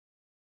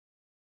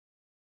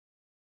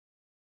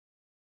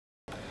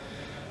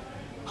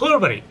Hello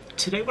everybody!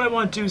 Today what I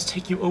want to do is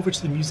take you over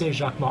to the musée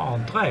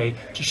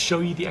Jacquemart-André to show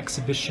you the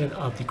exhibition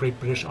of the great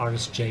British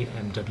artist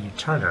JMW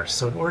Turner.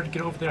 So in order to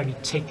get over there I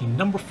need to take the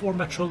number 4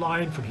 metro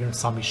line from here in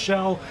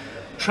Saint-Michel,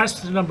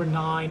 transfer to number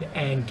 9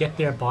 and get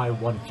there by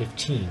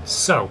 1:15.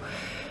 So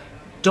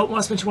don't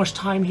want to spend too much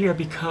time here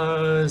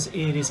because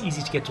it is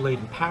easy to get delayed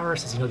in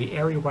Paris. As you know, the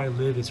area where I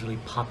live is really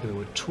popular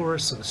with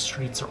tourists, so the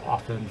streets are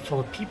often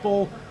full of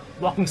people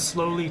walking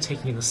slowly,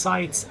 taking in the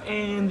sights,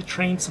 and the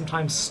trains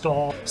sometimes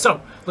stall.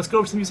 So let's go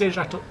over to the Musée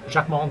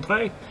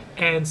Jacquemart-Andre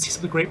and see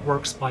some of the great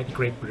works by the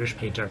great British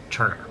painter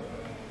Turner.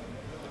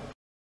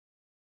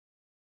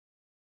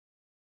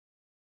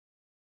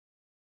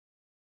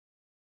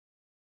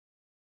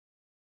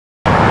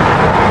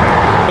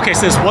 Okay,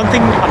 so there's one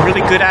thing I'm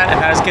really good at,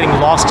 and that is getting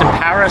lost in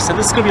Paris, and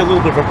this is going to be a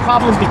little bit of a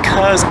problem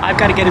because I've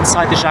got to get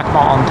inside the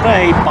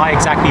Jacquemart-André by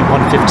exactly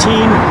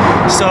 1:15,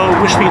 so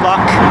wish me luck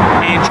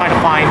in trying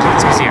to find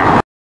this museum.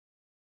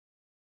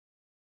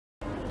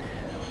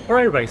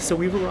 Alright everybody, so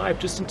we've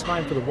arrived just in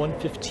time for the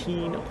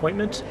 1:15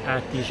 appointment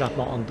at the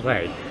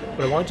Jacquemart-André.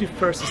 What I want to do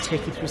first is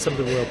take you through some of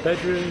the royal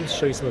bedrooms,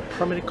 show you some of the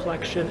permanent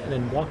collection, and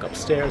then walk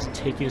upstairs and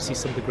take you to see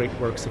some of the great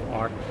works of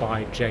art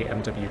by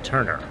JMW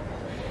Turner.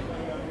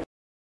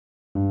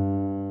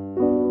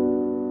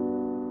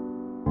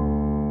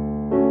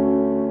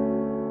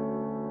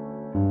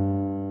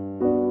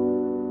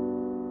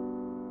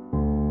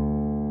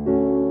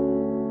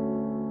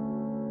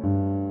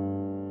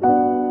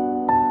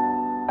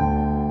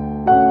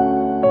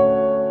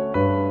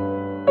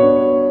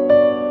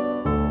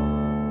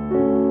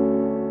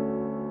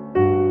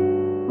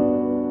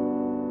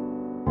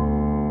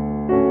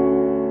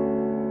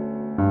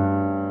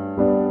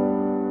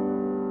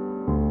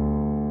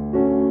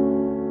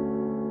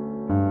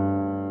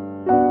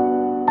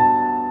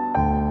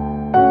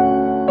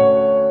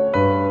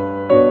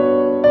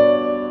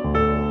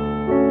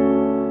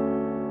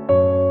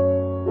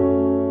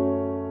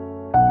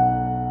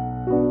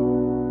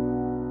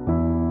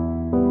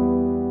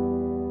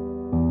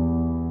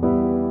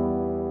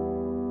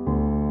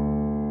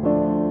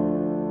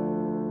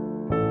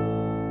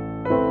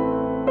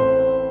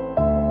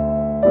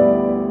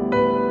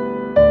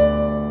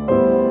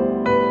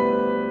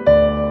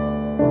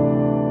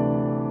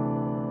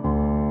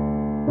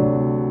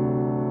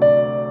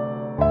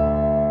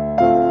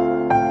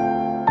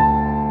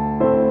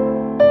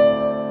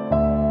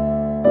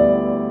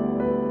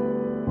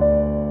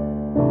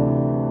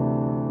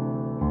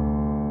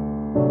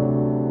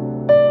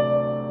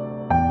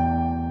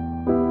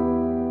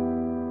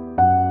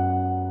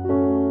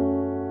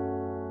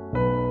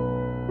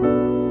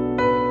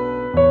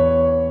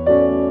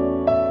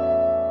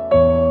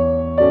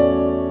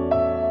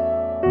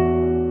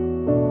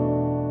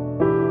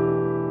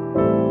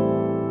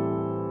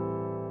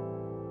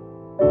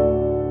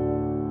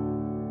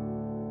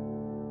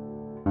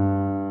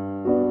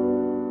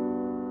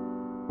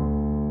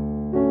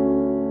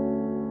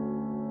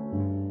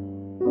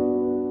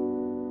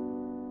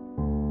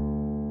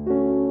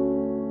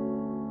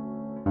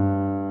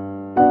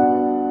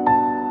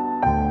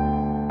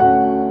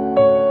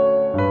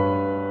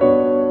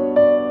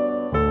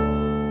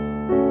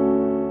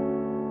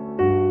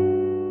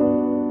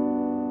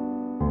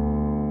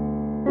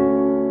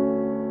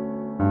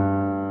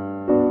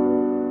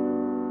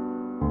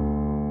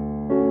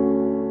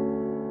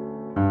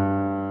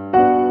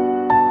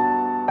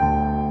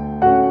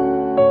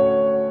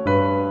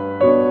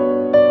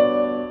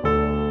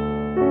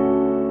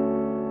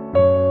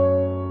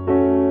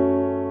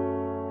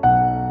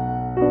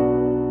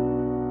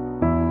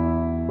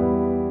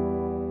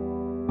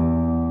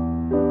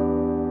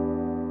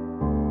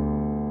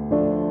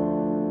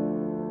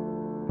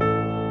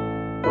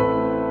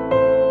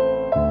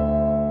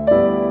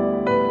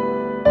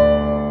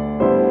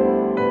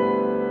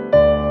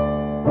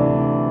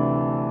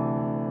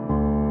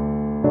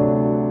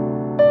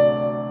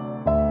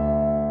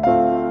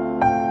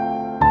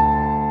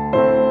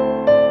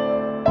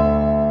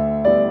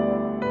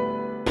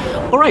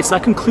 Alright, so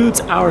that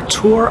concludes our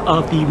tour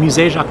of the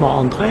Musée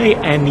Jacquemart-André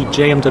and the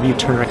JMW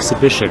Turner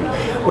exhibition.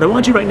 What I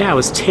want to do right now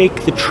is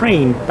take the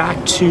train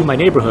back to my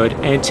neighborhood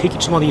and take you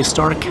to one of the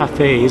historic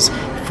cafes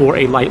for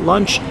a light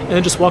lunch, and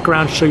then just walk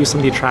around and show you some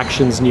of the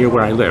attractions near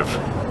where I live.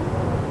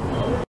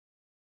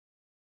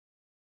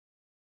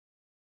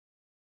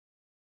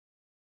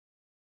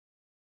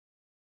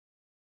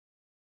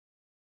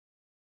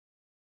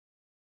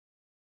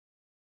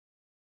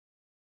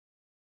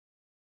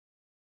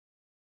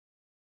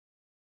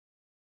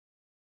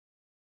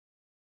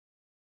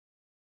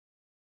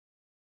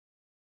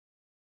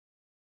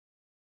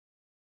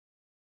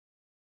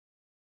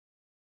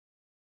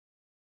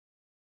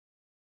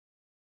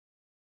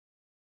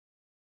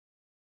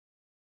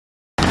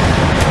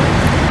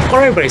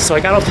 Alright everybody, so I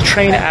got off the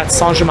train at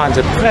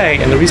Saint-Germain-des-Prés,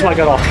 and the reason why I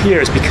got off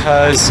here is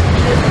because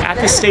at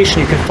this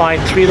station you can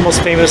find 3 of the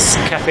most famous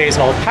cafes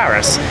in all of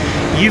Paris.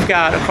 You've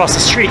got, across the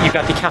street, you've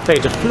got the Café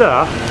de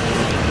Fleurs.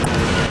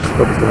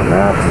 Focus on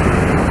that.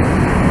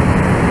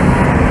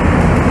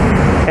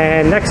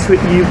 And next to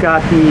it you've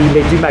got the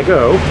Les Deux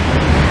Magots.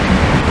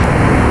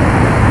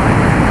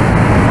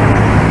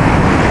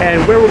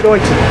 And where we're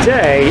going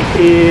today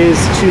is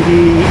to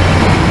the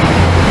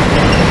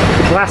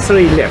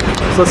Brasserie Lipp.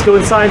 So let's go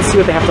inside and see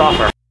what they have to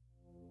offer.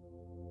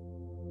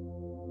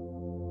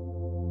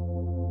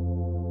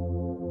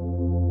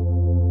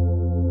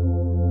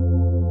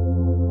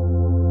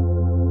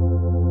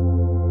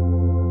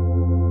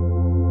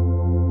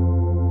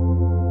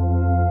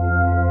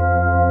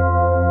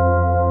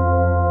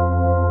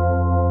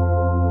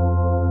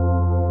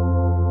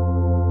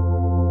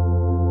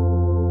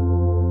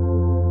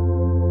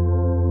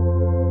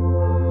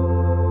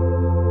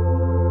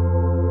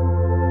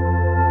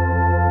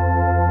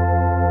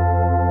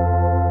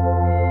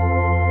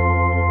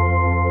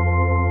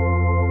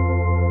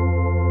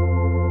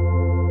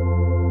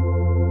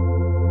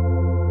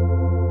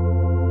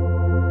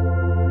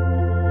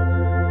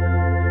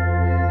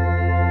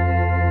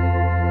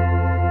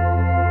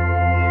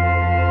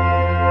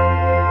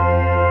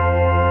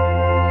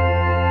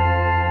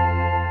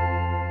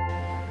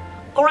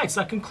 Alright,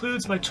 so that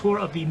concludes my tour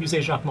of the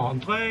Musée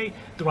Jacquemart-André,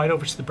 the ride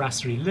over to the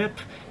Brasserie Lipp,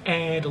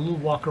 and a little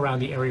walk around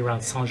the area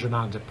around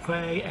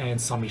Saint-Germain-des-Prés and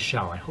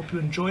Saint-Michel. I hope you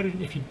enjoyed it,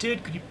 and if you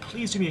did, could you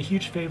please do me a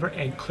huge favor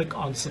and click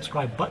on the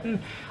subscribe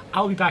button.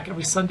 I'll be back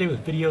every Sunday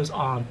with videos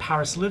on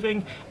Paris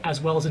living, as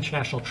well as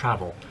international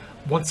travel.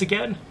 Once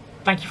again,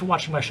 thank you for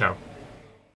watching my show.